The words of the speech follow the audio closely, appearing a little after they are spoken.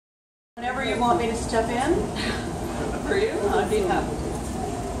Whenever you want me to step in for you, I'd be happy to.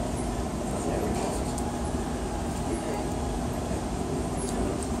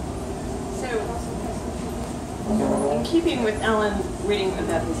 So, in keeping with Alan reading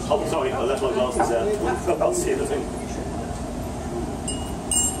about his Oh, sorry, I left my glasses out. I'll see anything.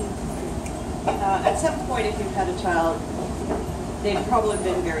 At some point, if you've had a child, they've probably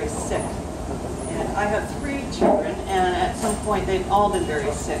been very sick. And I have 3 children, and at some point, they've all been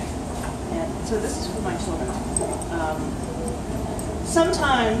very sick. And so this is for my children.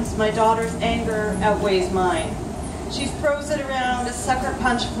 Sometimes my daughter's anger outweighs mine. She throws it around, a sucker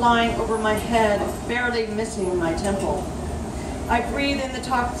punch flying over my head, barely missing my temple. I breathe in the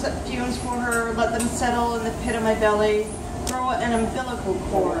toxic fumes for her, let them settle in the pit of my belly, throw an umbilical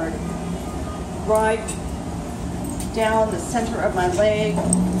cord, ride down the center of my leg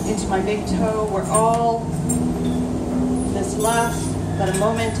into my big toe, where all this lasts but a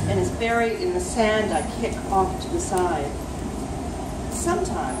moment and is buried in the sand. I kick off to the side.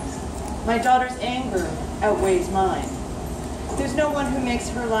 Sometimes my daughter's anger outweighs mine. There's no one who makes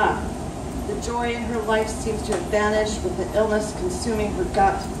her laugh. The joy in her life seems to have vanished with the illness consuming her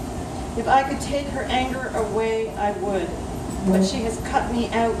gut. If I could take her anger away, I would. But she has cut me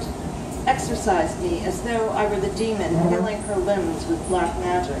out, exorcised me as though I were the demon filling her limbs with black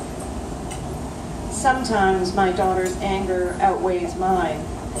magic. Sometimes my daughter's anger outweighs mine,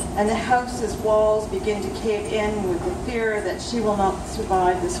 and the house's walls begin to cave in with the fear that she will not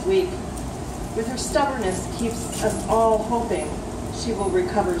survive this week. With her stubbornness keeps us all hoping she will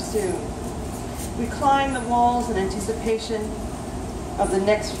recover soon. We climb the walls in anticipation of the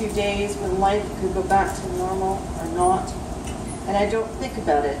next few days when life could go back to normal or not, and I don't think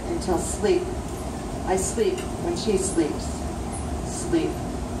about it until sleep. I sleep when she sleeps. Sleep.